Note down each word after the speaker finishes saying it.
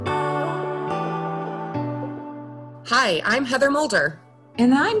Hi, I'm Heather Mulder.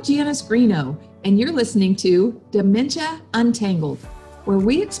 And I'm Janice Greeno, and you're listening to Dementia Untangled, where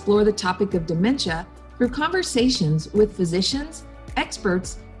we explore the topic of dementia through conversations with physicians,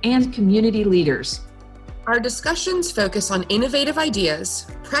 experts, and community leaders. Our discussions focus on innovative ideas,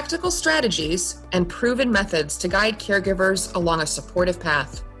 practical strategies, and proven methods to guide caregivers along a supportive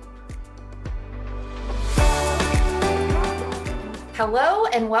path. Hello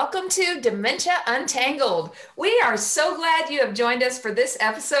and welcome to Dementia Untangled. We are so glad you have joined us for this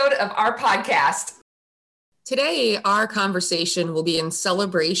episode of our podcast. Today, our conversation will be in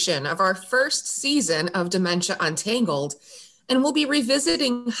celebration of our first season of Dementia Untangled, and we'll be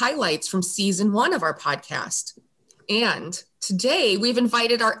revisiting highlights from season 1 of our podcast. And today, we've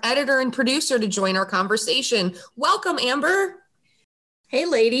invited our editor and producer to join our conversation. Welcome, Amber. Hey,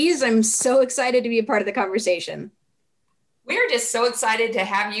 ladies. I'm so excited to be a part of the conversation. We're just so excited to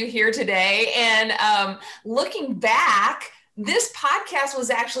have you here today. And looking back, this podcast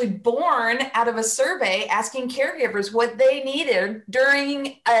was actually born out of a survey asking caregivers what they needed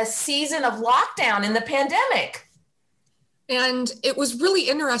during a season of lockdown in the pandemic. And it was really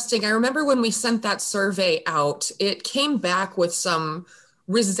interesting. I remember when we sent that survey out, it came back with some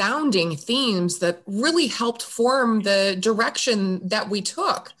resounding themes that really helped form the direction that we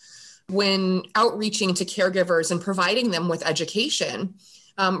took when outreaching to caregivers and providing them with education.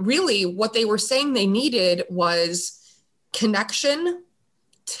 Really, what they were saying they needed was connection,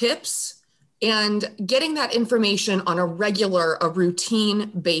 tips, and getting that information on a routine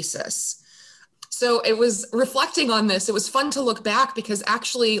basis. So it was reflecting on this. It was fun to look back because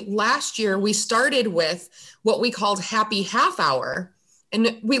actually last year we started with what we called Happy Half Hour.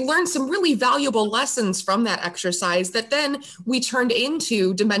 And we learned some really valuable lessons from that exercise that then we turned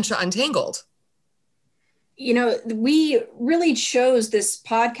into Dementia Untangled. You know, we really chose this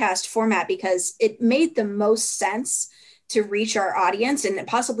podcast format because it made the most sense to reach our audience and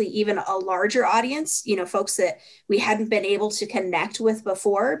possibly even a larger audience, you know, folks that we hadn't been able to connect with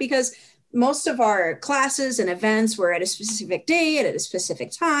before, because most of our classes and events were at a specific day at a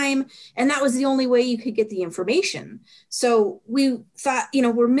specific time. And that was the only way you could get the information. So we thought, you know,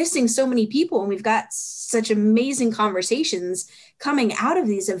 we're missing so many people and we've got such amazing conversations coming out of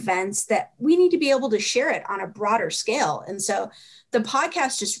these events that we need to be able to share it on a broader scale. And so the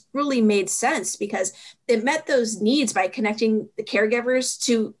podcast just really made sense because it met those needs by connecting the caregivers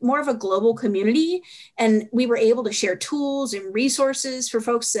to more of a global community. And we were able to share tools and resources for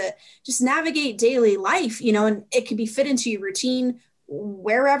folks to just navigate daily life, you know, and it could be fit into your routine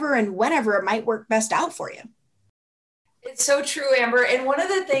wherever and whenever it might work best out for you. It's so true, Amber. And one of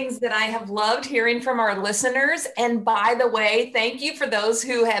the things that I have loved hearing from our listeners, and by the way, thank you for those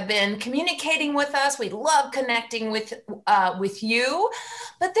who have been communicating with us. We love connecting with you.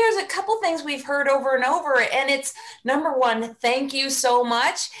 But there's a couple things we've heard over and over. And it's number one, thank you so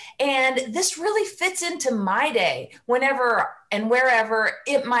much. And this really fits into my day whenever and wherever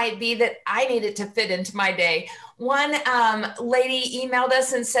it might be that I need it to fit into my day. One lady emailed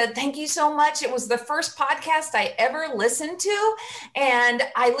us and said, thank you so much. It was the first podcast I ever listened to. And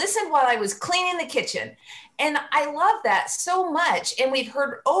I listened while I was cleaning the kitchen. And I love that so much. And we've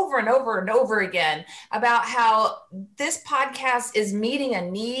heard over and over and over again about how this podcast is meeting a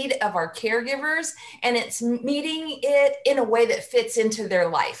need of our caregivers, and it's meeting it in a way that fits into their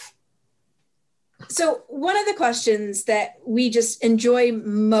life. So one of the questions that we just enjoy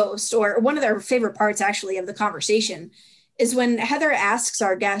most, or one of our favorite parts actually of the conversation, is when Heather asks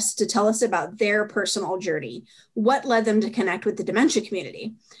our guests to tell us about their personal journey, what led them to connect with the dementia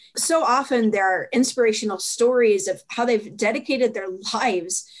community. So often there are inspirational stories of how they've dedicated their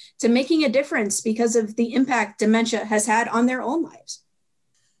lives to making a difference because of the impact dementia has had on their own lives.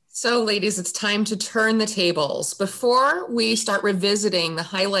 So, ladies, it's time to turn the tables. Before we start revisiting the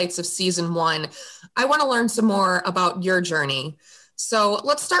highlights of season 1, I want to learn some more about your journey. So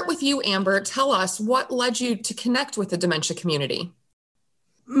let's start with you, Amber. Tell us what led you to connect with the dementia community.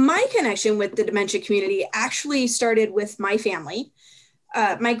 My connection with the dementia community actually started with my family.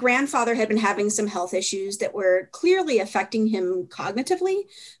 My grandfather had been having some health issues that were clearly affecting him cognitively,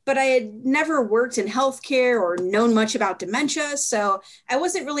 but I had never worked in healthcare or known much about dementia, so I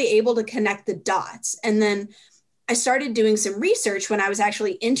wasn't really able to connect the dots. And then I started doing some research when I was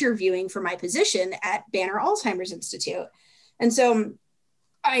actually interviewing for my position at Banner Alzheimer's Institute. And so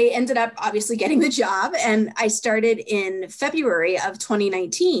I ended up obviously getting the job, and I started in February of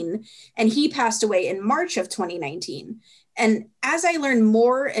 2019, and he passed away in March of 2019. And as I learned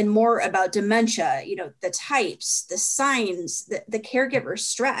more and more about dementia, you know, the types, the signs, the caregiver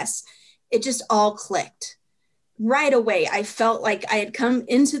stress, it just all clicked. right away, I felt like I had come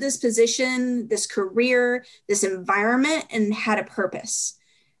into this position, this career, this environment, and had a purpose.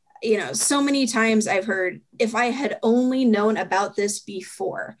 So many times I've heard, if I had only known about this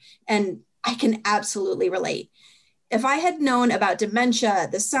before, and I can absolutely relate. If I had known about dementia,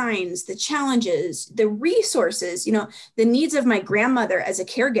 the signs, the challenges, the resources, the needs of my grandmother as a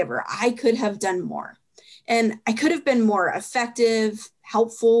caregiver, I could have done more. And I could have been more effective,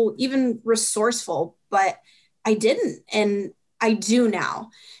 helpful, even resourceful, but I didn't. And I do now.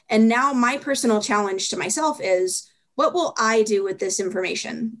 And now my personal challenge to myself is, what will I do with this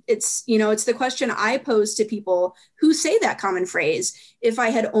information? It's the question I pose to people who say that common phrase, if I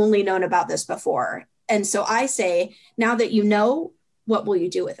had only known about this before. And so I say, now that you know, what will you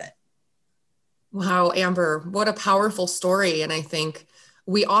do with it? Wow, Amber, what a powerful story. And I think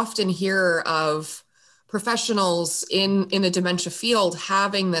we often hear of professionals in the dementia field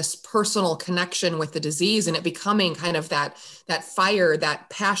having this personal connection with the disease and it becoming kind of that fire, that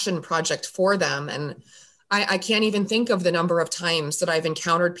passion project for them. And I can't even think of the number of times that I've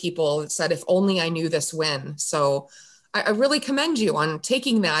encountered people that said, if only I knew this when. So I really commend you on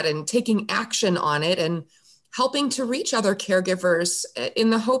taking that and taking action on it and helping to reach other caregivers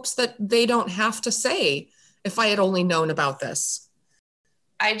in the hopes that they don't have to say, if I had only known about this.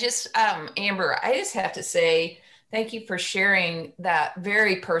 Amber, I just have to say, thank you for sharing that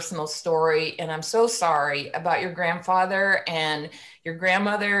very personal story. And I'm so sorry about your grandfather and your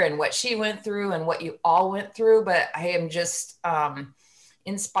grandmother and what she went through and what you all went through. But I am just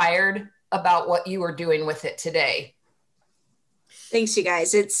inspired about what you are doing with it today. Thanks, you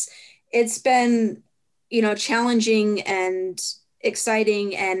guys. It's been, challenging and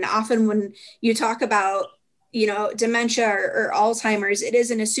exciting. And often when you talk about, dementia or Alzheimer's, it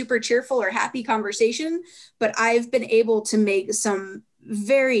isn't a super cheerful or happy conversation, but I've been able to make some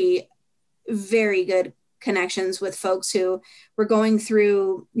very, very good connections with folks who were going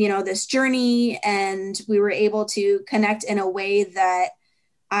through, this journey, and we were able to connect in a way that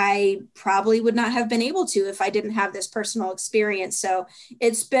I probably would not have been able to if I didn't have this personal experience. So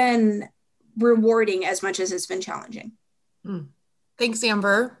it's been rewarding as much as it's been challenging. Thanks,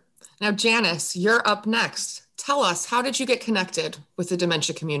 Amber. Now, Janice, you're up next. Tell us, how did you get connected with the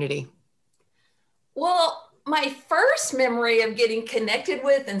dementia community? Well, my first memory of getting connected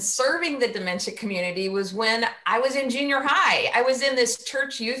with and serving the dementia community was when I was in junior high. I was in this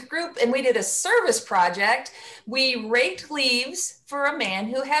church youth group and we did a service project. We raked leaves for a man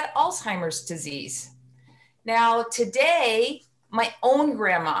who had Alzheimer's disease. Now, today, my own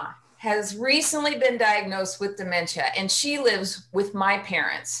grandma has recently been diagnosed with dementia and she lives with my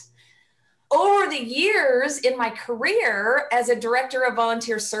parents. Over the years in my career as a director of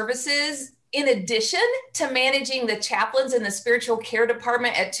volunteer services, in addition to managing the chaplains in the spiritual care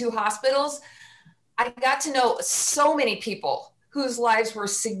department at 2 hospitals, I got to know so many people whose lives were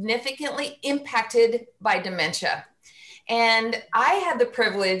significantly impacted by dementia. And I had the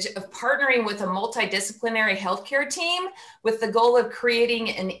privilege of partnering with a multidisciplinary healthcare team with the goal of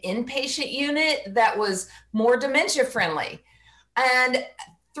creating an inpatient unit that was more dementia friendly. And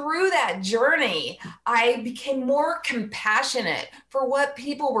through that journey, I became more compassionate for what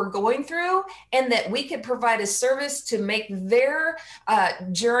people were going through and that we could provide a service to make their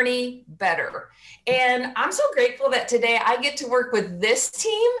journey better. And I'm so grateful that today I get to work with this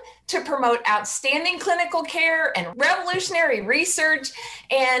team to promote outstanding clinical care and revolutionary research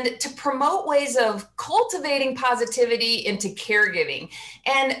and to promote ways of cultivating positivity into caregiving.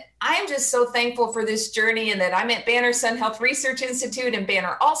 And I'm just so thankful for this journey and that I'm at Banner Sun Health Research Institute and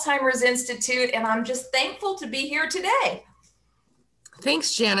Banner Alzheimer's Institute. And I'm just thankful to be here today.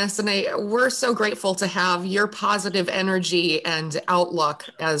 Thanks, Janice. And we're so grateful to have your positive energy and outlook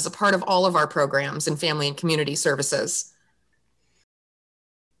as a part of all of our programs in family and community services.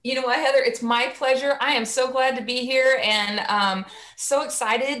 You know what, Heather, it's my pleasure. I am so glad to be here and so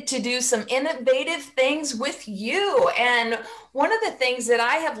excited to do some innovative things with you. And one of the things that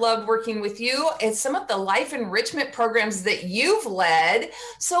I have loved working with you is some of the life enrichment programs that you've led.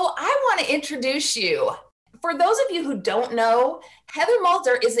 So I want to introduce you. For those of you who don't know, Heather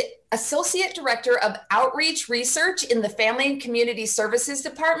Mulder is the Associate Director of Outreach Research in the Family and Community Services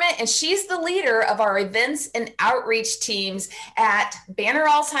Department, and she's the leader of our events and outreach teams at Banner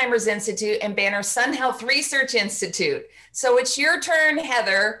Alzheimer's Institute and Banner Sun Health Research Institute. So it's your turn,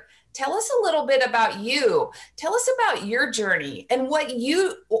 Heather. Tell us a little bit about you. Tell us about your journey and what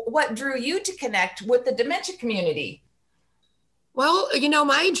drew you to connect with the dementia community. Well,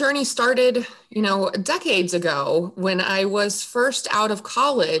 my journey started, decades ago when I was first out of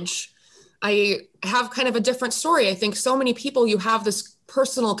college. I have kind of a different story. I think so many people, you have this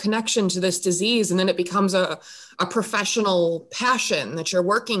personal connection to this disease, and then it becomes a professional passion that you're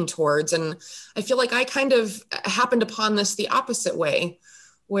working towards. And I feel like I kind of happened upon this the opposite way,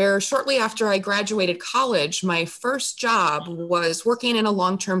 where shortly after I graduated college, my first job was working in a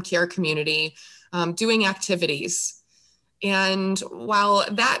long-term care community, doing activities. And while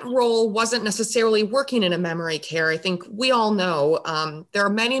that role wasn't necessarily working in a memory care, I think we all know there are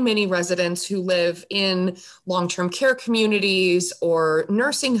many, many residents who live in long-term care communities or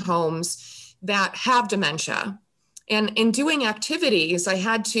nursing homes that have dementia. And in doing activities, I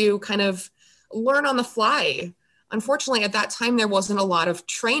had to kind of learn on the fly. Unfortunately, at that time, there wasn't a lot of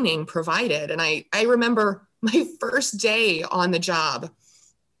training provided. And I remember my first day on the job,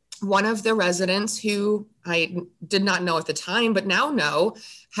 one of the residents who I did not know at the time, but now know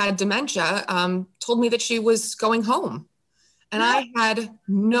had dementia, told me that she was going home. And I had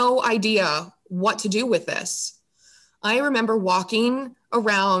no idea what to do with this. I remember walking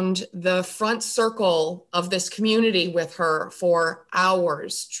around the front circle of this community with her for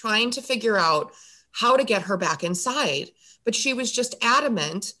hours, trying to figure out how to get her back inside. But she was just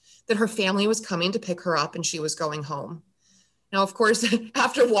adamant that her family was coming to pick her up and she was going home. Now, of course,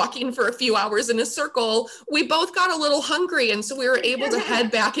 after walking for a few hours in a circle, we both got a little hungry. And so we were able to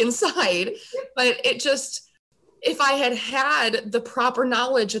head back inside. But it just, if I had had the proper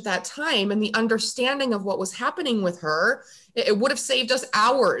knowledge at that time and the understanding of what was happening with her, it would have saved us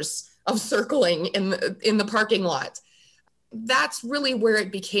hours of circling in the parking lot. That's really where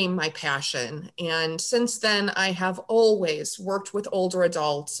it became my passion. And since then, I have always worked with older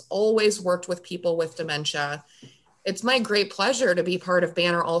adults, always worked with people with dementia. It's my great pleasure to be part of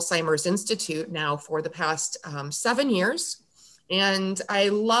Banner Alzheimer's Institute now for the past 7 years. And I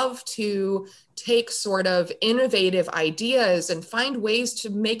love to take sort of innovative ideas and find ways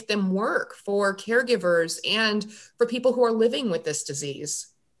to make them work for caregivers and for people who are living with this disease.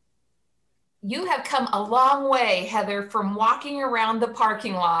 You have come a long way, Heather, from walking around the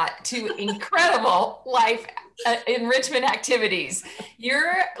parking lot to incredible life enrichment activities. Your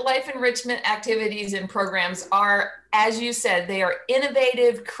life enrichment activities and programs are, as you said, they are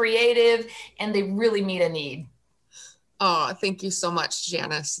innovative, creative, and they really meet a need. Oh, thank you so much,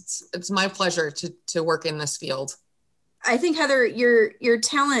 Janice. It's my pleasure to work in this field. I think, Heather, your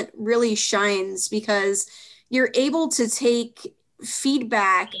talent really shines because you're able to take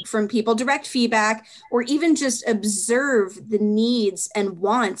feedback from people, direct feedback, or even just observe the needs and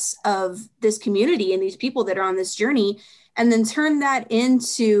wants of this community and these people that are on this journey, and then turn that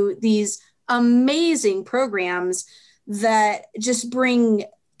into these amazing programs that just bring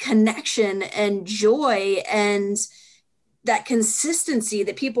connection and joy and that consistency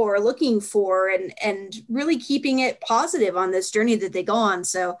that people are looking for, and really keeping it positive on this journey that they go on.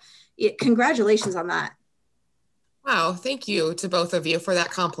 So congratulations on that. Wow, thank you to both of you for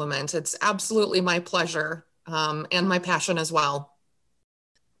that compliment. It's absolutely my pleasure and my passion as well.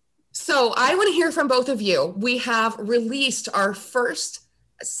 So I want to hear from both of you. We have released our first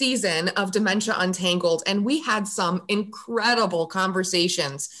season of Dementia Untangled, and we had some incredible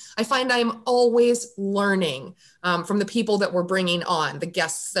conversations. I find I'm always learning from the people that we're bringing on, the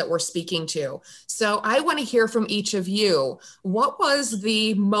guests that we're speaking to. So I want to hear from each of you. What was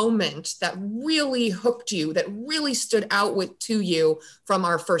the moment that really hooked you, that really stood out to you from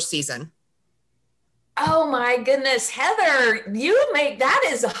our first season? Oh my goodness, Heather, that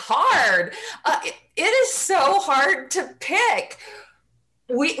is hard. It is so hard to pick.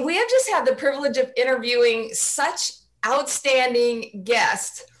 We have just had the privilege of interviewing such outstanding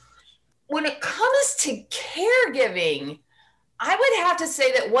guests. When it comes to caregiving, I would have to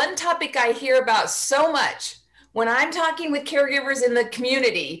say that one topic I hear about so much when I'm talking with caregivers in the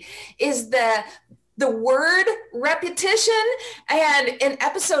community is the word repetition. And in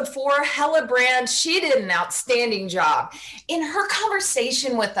episode 4, Hella Brand, she did an outstanding job in her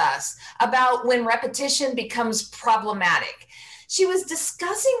conversation with us about when repetition becomes problematic. She was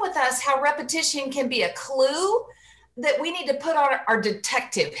discussing with us how repetition can be a clue that we need to put on our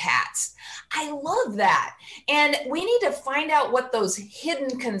detective hats. I love that. And we need to find out what those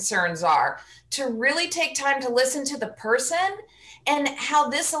hidden concerns are to really take time to listen to the person, and how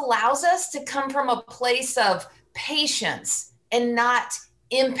this allows us to come from a place of patience and not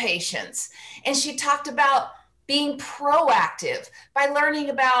impatience. And she talked about being proactive by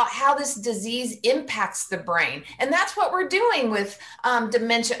learning about how this disease impacts the brain. And that's what we're doing with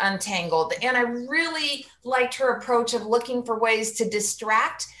Dementia Untangled. And I really liked her approach of looking for ways to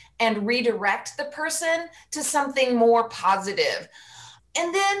distract and redirect the person to something more positive.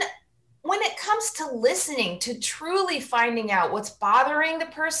 And then when it comes to listening, to truly finding out what's bothering the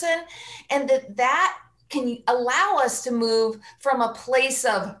person, and that can allow us to move from a place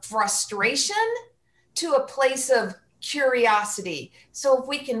of frustration to a place of curiosity. So if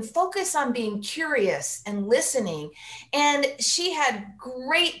we can focus on being curious and listening, and she had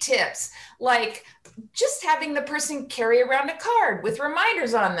great tips like just having the person carry around a card with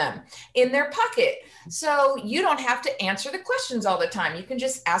reminders on them in their pocket. So you don't have to answer the questions all the time. You can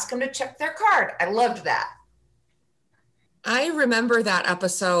just ask them to check their card. I loved that. I remember that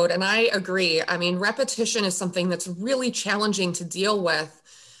episode and I agree. I mean, repetition is something that's really challenging to deal with.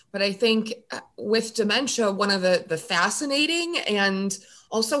 But I think with dementia, one of the fascinating and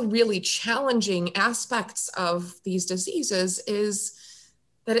also really challenging aspects of these diseases is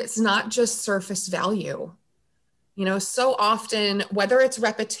that it's not just surface value. You know, so often, whether it's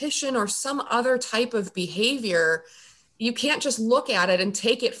repetition or some other type of behavior, you can't just look at it and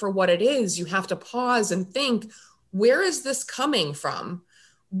take it for what it is. You have to pause and think, where is this coming from?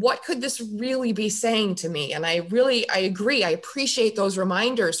 What could this really be saying to me? And I agree. I appreciate those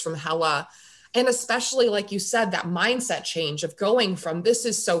reminders from Hella. And especially, like you said, that mindset change of going from this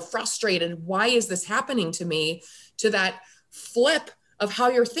is so frustrated, why is this happening to me, to that flip of how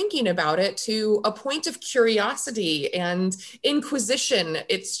you're thinking about it to a point of curiosity and inquisition.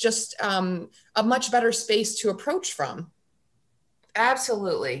 It's just a much better space to approach from.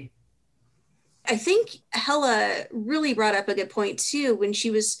 Absolutely. I think Hella really brought up a good point too when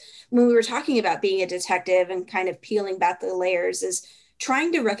we were talking about being a detective and kind of peeling back the layers, is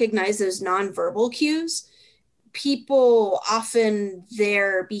trying to recognize those nonverbal cues. People often,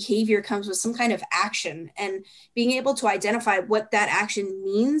 their behavior comes with some kind of action, and being able to identify what that action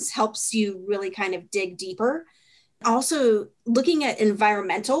means helps you really kind of dig deeper. Also, looking at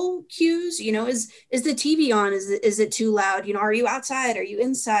environmental cues, is the TV on? Is it too loud? Are you outside? Are you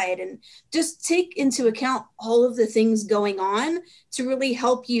inside? And just take into account all of the things going on to really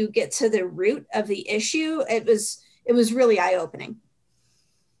help you get to the root of the issue. It was really eye-opening.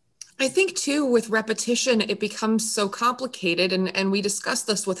 I think too, with repetition, it becomes so complicated. And we discussed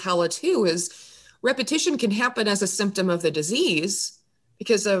this with Hella too, is repetition can happen as a symptom of the disease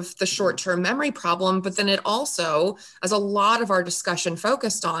because of the short-term memory problem. But then it also, as a lot of our discussion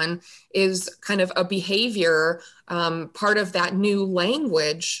focused on, is kind of a behavior, part of that new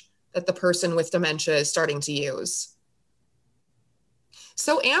language that the person with dementia is starting to use.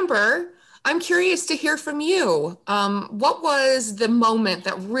 So Amber, I'm curious to hear from you. What was the moment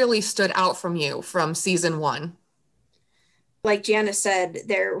that really stood out from you from season 1? Like Janice said,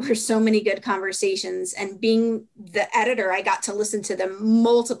 there were so many good conversations, and being the editor, I got to listen to them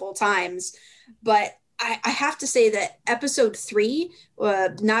multiple times. But I have to say that episode 3,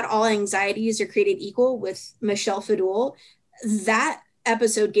 Not All Anxieties Are Created Equal, with Michelle Fadul, that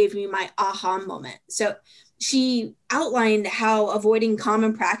episode gave me my aha moment. So she outlined how avoiding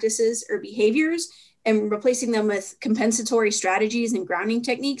common practices or behaviors and replacing them with compensatory strategies and grounding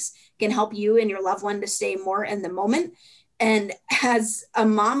techniques can help you and your loved one to stay more in the moment. And as a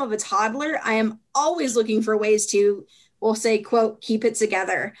mom of a toddler, I am always looking for ways to, we'll say, quote, keep it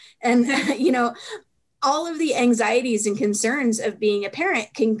together. And, all of the anxieties and concerns of being a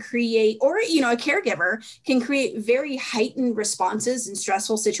parent can create, or, a caregiver can create very heightened responses in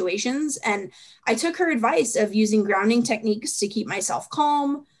stressful situations. And I took her advice of using grounding techniques to keep myself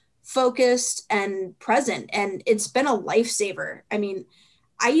calm, focused, and present. And it's been a lifesaver. I mean,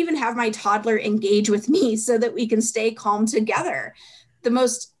 I even have my toddler engage with me so that we can stay calm together. The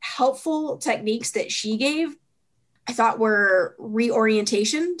most helpful techniques that she gave, I thought, were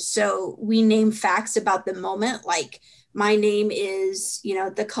reorientation. So we name facts about the moment, like my name is,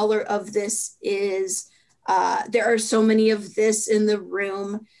 the color of this is, there are so many of this in the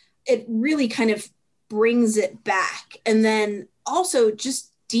room. It really kind of brings it back. And then also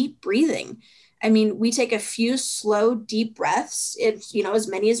just deep breathing. I mean, we take a few slow, deep breaths, as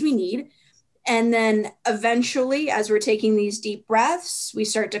many as we need. And then eventually, as we're taking these deep breaths, we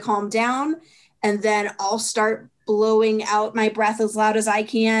start to calm down. And then I'll start blowing out my breath as loud as I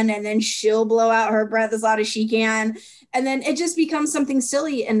can. And then she'll blow out her breath as loud as she can. And then it just becomes something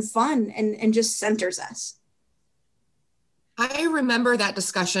silly and fun and just centers us. I remember that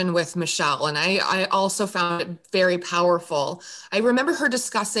discussion with Michelle, and I also found it very powerful. I remember her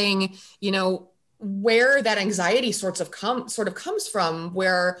discussing, where that anxiety sort of comes from,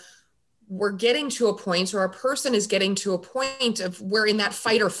 where we're getting to a point, or a person is getting to a point of we're in that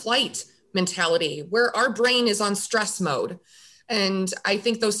fight or flight mentality where our brain is on stress mode. And I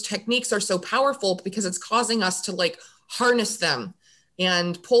think those techniques are so powerful because it's causing us to harness them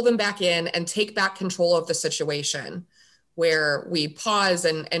and pull them back in and take back control of the situation, where we pause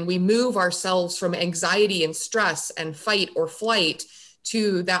and we move ourselves from anxiety and stress and fight or flight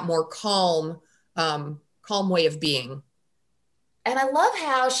to that more calm, calm way of being. And I love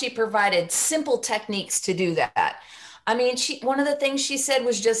how she provided simple techniques to do that. I mean, one of the things she said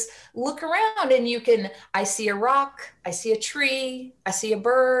was just look around and I see a rock, I see a tree, I see a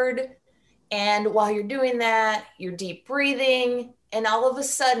bird. And while you're doing that, you're deep breathing. And all of a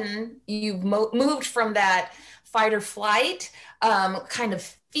sudden, you've moved from that fight or flight, kind of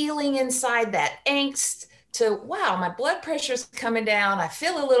feeling inside that angst to, wow, my blood pressure's coming down. I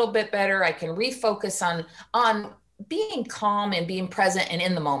feel a little bit better. I can refocus on being calm and being present and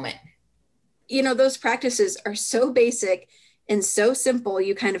in the moment. Those practices are so basic and so simple.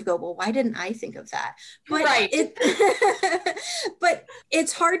 You kind of go, well, why didn't I think of that? But right. But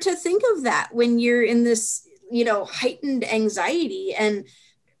it's hard to think of that when you're in this, heightened anxiety. And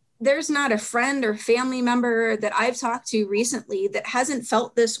there's not a friend or family member that I've talked to recently that hasn't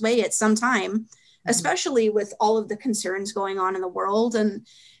felt this way at some time, especially with all of the concerns going on in the world. And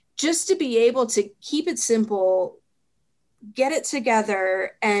just to be able to keep it simple, get it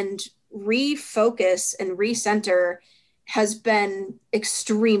together, and refocus and recenter has been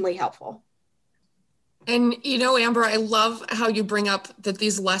extremely helpful. And, Amber, I love how you bring up that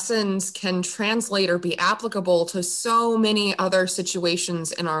these lessons can translate or be applicable to so many other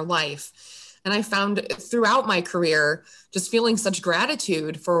situations in our life. And I found throughout my career, just feeling such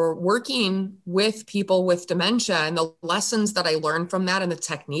gratitude for working with people with dementia and the lessons that I learned from that and the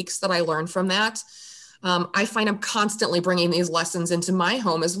techniques that I learned from that. I find I'm constantly bringing these lessons into my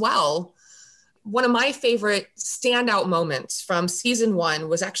home as well. One of my favorite standout moments from season 1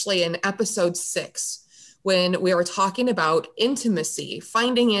 was actually in episode 6, when we were talking about intimacy,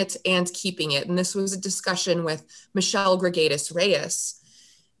 finding it and keeping it. And this was a discussion with Michelle Gregatus Reyes.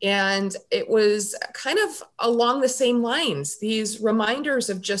 And it was kind of along the same lines, these reminders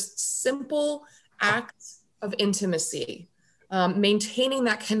of just simple acts of intimacy, maintaining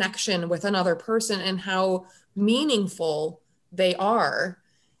that connection with another person and how meaningful they are.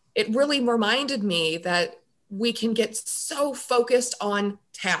 It really reminded me that we can get so focused on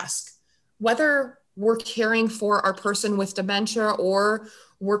task, whether we're caring for our person with dementia or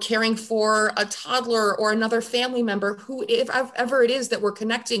we're caring for a toddler or another family member, who, if ever it is that we're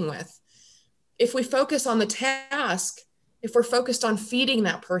connecting with. If we focus on the task, if we're focused on feeding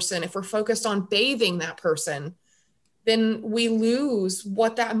that person, if we're focused on bathing that person, then we lose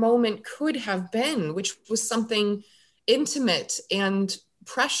what that moment could have been, which was something intimate and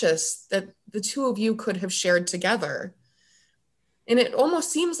precious that the two of you could have shared together. And it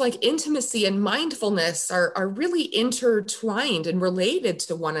almost seems like intimacy and mindfulness are really intertwined and related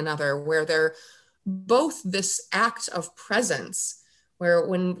to one another, where they're both this act of presence, where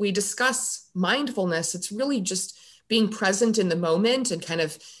when we discuss mindfulness, it's really just being present in the moment and kind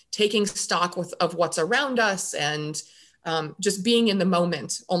of taking stock of what's around us and just being in the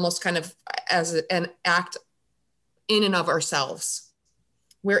moment, almost kind of as an act in and of ourselves,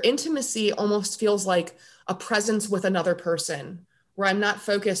 where intimacy almost feels like a presence with another person, where I'm not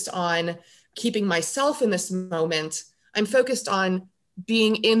focused on keeping myself in this moment. I'm focused on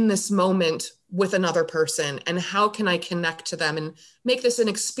being in this moment with another person and how can I connect to them and make this an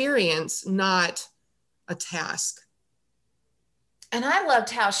experience, not a task. And I loved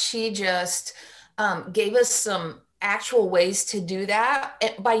how she just gave us some actual ways to do that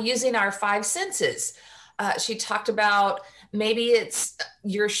by using our 5 senses. She talked about maybe it's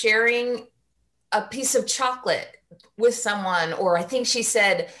you're sharing a piece of chocolate with someone, or I think she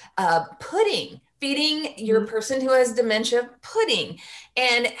said pudding, feeding your person who has dementia pudding,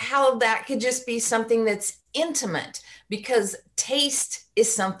 and how that could just be something that's intimate, because taste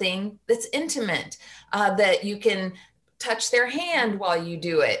is something that's intimate, that you can touch their hand while you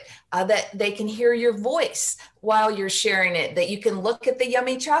do it, that they can hear your voice while you're sharing it, that you can look at the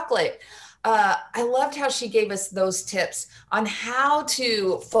yummy chocolate. I loved how she gave us those tips on how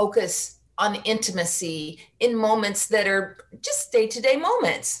to focus on intimacy in moments that are just day-to-day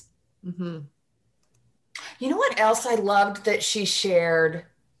moments. Mm-hmm. You know what else I loved that she shared?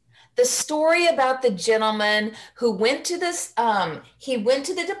 The story about the gentleman who went to this, he went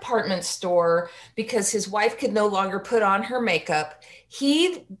to the department store because his wife could no longer put on her makeup.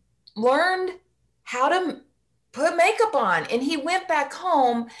 He learned how to put makeup on, and he went back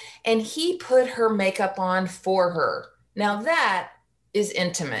home and he put her makeup on for her. Now that is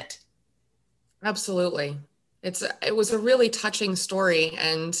intimate. Absolutely. It was a really touching story.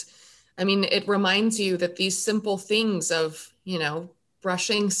 And I mean, it reminds you that these simple things of,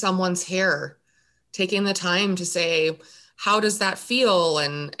 brushing someone's hair, taking the time to say, how does that feel?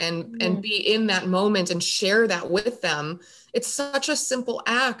 And be in that moment and share that with them. It's such a simple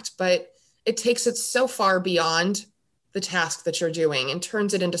act, but it takes it so far beyond the task that you're doing and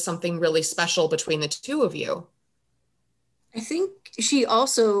turns it into something really special between the two of you. I think she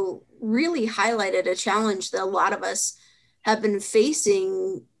also really highlighted a challenge that a lot of us have been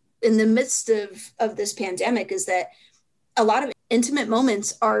facing in the midst of this pandemic, is that a lot of intimate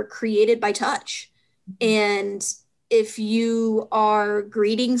moments are created by touch. And if you are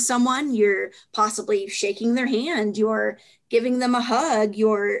greeting someone, you're possibly shaking their hand, you're giving them a hug,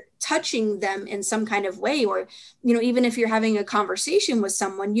 you're touching them in some kind of way. Or, even if you're having a conversation with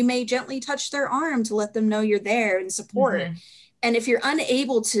someone, you may gently touch their arm to let them know you're there and support. Mm-hmm. And if you're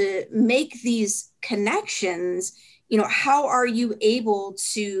unable to make these connections, how are you able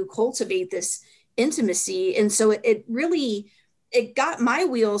to cultivate this intimacy? And so it really got my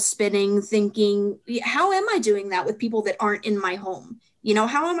wheels spinning, thinking, how am I doing that with people that aren't in my home?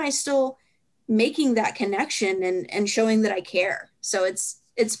 How am I still making that connection and showing that I care? So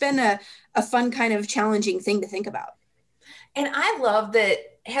it's been a fun kind of challenging thing to think about. And I love that,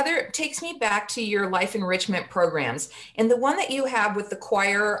 Heather, it takes me back to your life enrichment programs and the one that you have with the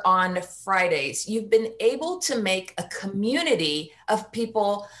choir on Fridays. You've been able to make a community of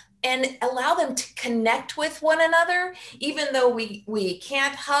people and allow them to connect with one another. Even though we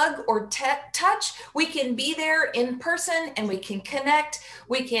can't hug or touch, we can be there in person and we can connect.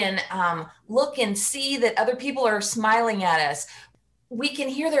 We can look and see that other people are smiling at us. We can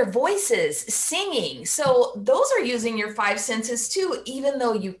hear their voices singing. So those are using your five senses too, even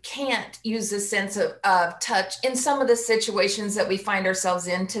though you can't use the sense of touch in some of the situations that we find ourselves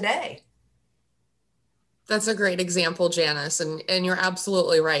in today. That's a great example, Janice. And you're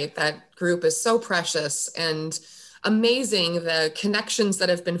absolutely right. That group is so precious and amazing, the connections that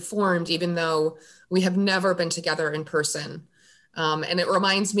have been formed, even though we have never been together in person. And it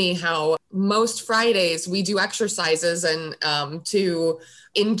reminds me how most Fridays we do exercises and to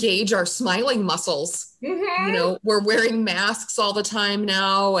engage our smiling muscles. Mm-hmm. We're wearing masks all the time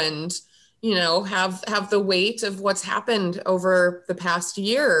now and, have the weight of what's happened over the past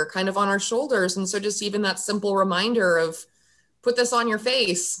year kind of on our shoulders. And so just even that simple reminder of put this on your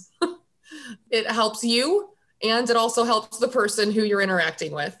face, it helps you and it also helps the person who you're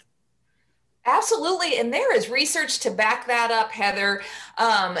interacting with. Absolutely. And there is research to back that up, Heather.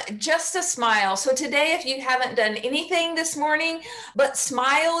 Just a smile. So today, if you haven't done anything this morning, but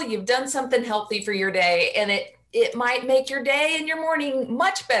smile, you've done something healthy for your day. And it might make your day and your morning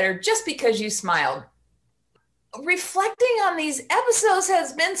much better just because you smiled. Reflecting on these episodes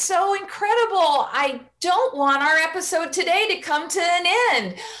has been so incredible. I don't want our episode today to come to an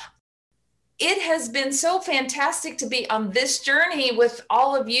end. It has been so fantastic to be on this journey with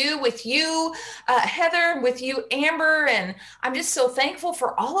all of you, with you, Heather, with you, Amber. And I'm just so thankful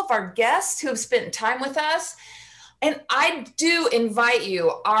for all of our guests who have spent time with us. And I do invite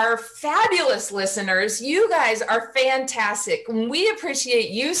you, our fabulous listeners, you guys are fantastic. We appreciate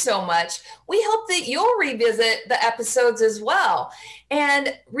you so much. We hope that you'll revisit the episodes as well.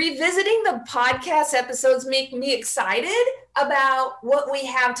 And revisiting the podcast episodes make me excited about what we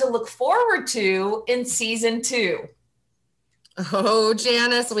have to look forward to in season 2. Oh,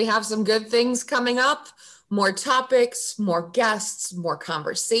 Janice, we have some good things coming up. More topics, more guests, more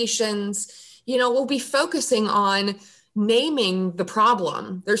conversations. We'll be focusing on naming the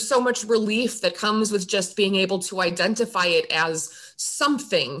problem. There's so much relief that comes with just being able to identify it as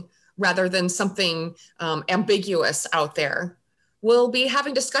something rather than something ambiguous out there. We'll be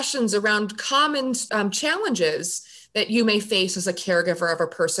having discussions around common challenges that you may face as a caregiver of a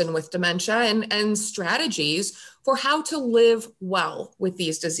person with dementia and strategies for how to live well with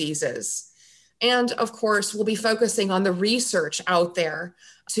these diseases. And of course, we'll be focusing on the research out there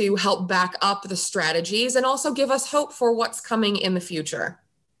to help back up the strategies and also give us hope for what's coming in the future.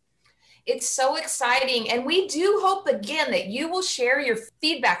 It's so exciting. And we do hope, again, that you will share your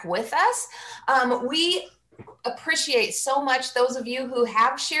feedback with us. We appreciate so much those of you who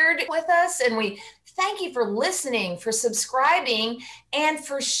have shared with us. And we thank you for listening, for subscribing, and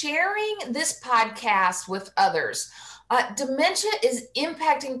for sharing this podcast with others. Dementia is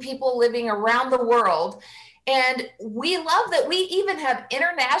impacting people living around the world. And we love that we even have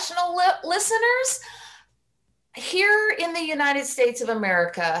international listeners. Here in the United States of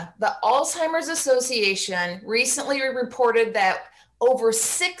America, the Alzheimer's Association recently reported that over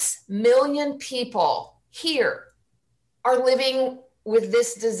 6 million people here are living with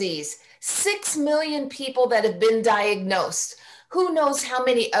this disease. 6 million people that have been diagnosed. Who knows how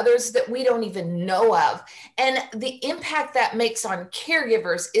many others that we don't even know of. And the impact that makes on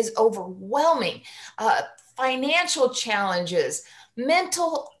caregivers is overwhelming. Financial challenges,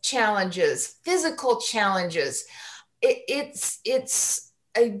 mental challenges, physical challenges. It's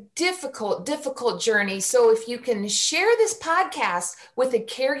a difficult journey. So if you can share this podcast with a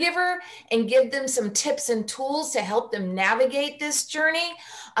caregiver and give them some tips and tools to help them navigate this journey,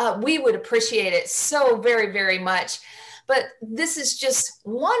 we would appreciate it so very, very much. But this is just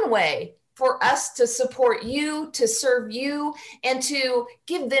one way for us to support you, to serve you, and to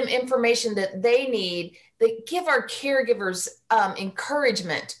give them information that they need, that give our caregivers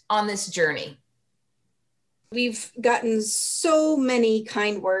encouragement on this journey. We've gotten so many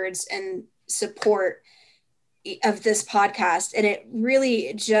kind words and support of this podcast, and it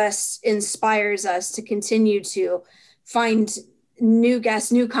really just inspires us to continue to find new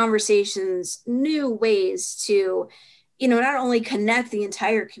guests, new conversations, new ways to, not only connect the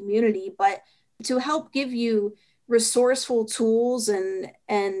entire community, but to help give you resourceful tools and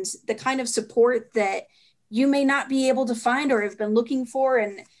the kind of support that you may not be able to find or have been looking for.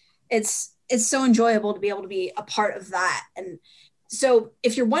 And it's so enjoyable to be able to be a part of that. And so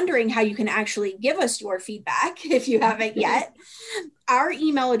if you're wondering how you can actually give us your feedback, if you haven't yet, our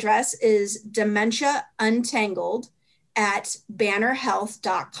email address is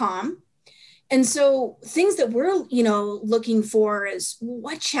dementiauntangled@bannerhealth.com. And so things that we're, looking for is,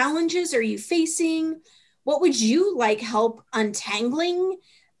 what challenges are you facing? What would you like help untangling?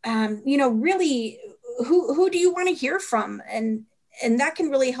 Really, who do you want to hear from? And that can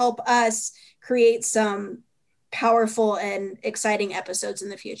really help us create some powerful and exciting episodes in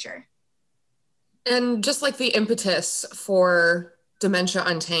the future. And just like the impetus for Dementia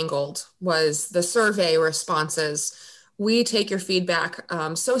Untangled was the survey responses, we take your feedback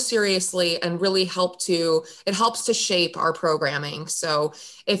so seriously and really helps to shape our programming. So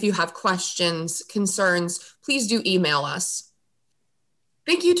if you have questions, concerns, please do email us.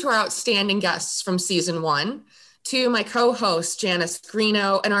 Thank you to our outstanding guests from season 1, to my co-host, Janice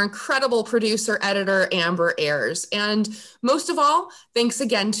Greeno, and our incredible producer, editor, Amber Ayers. And most of all, thanks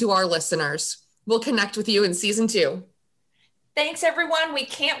again to our listeners. We'll connect with you in season 2. Thanks, everyone. We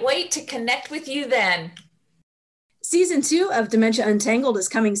can't wait to connect with you then. Season 2 of Dementia Untangled is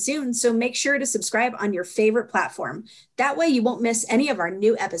coming soon, so make sure to subscribe on your favorite platform. That way you won't miss any of our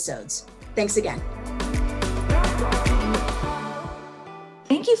new episodes. Thanks again.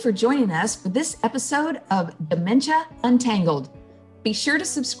 Thank you for joining us for this episode of Dementia Untangled. Be sure to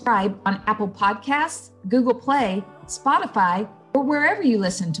subscribe on Apple Podcasts, Google Play, Spotify, or wherever you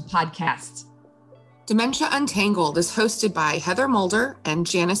listen to podcasts. Dementia Untangled is hosted by Heather Mulder and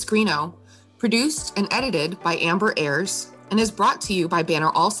Janice Greeno, produced and edited by Amber Ayers, and is brought to you by Banner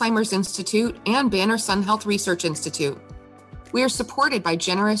Alzheimer's Institute and Banner Sun Health Research Institute. We are supported by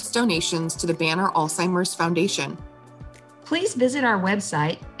generous donations to the Banner Alzheimer's Foundation. Please visit our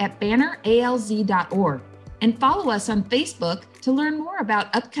website at banneralz.org and follow us on Facebook to learn more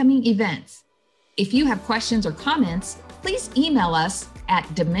about upcoming events. If you have questions or comments, please email us at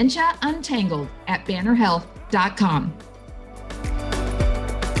dementiauntangled@bannerhealth.com.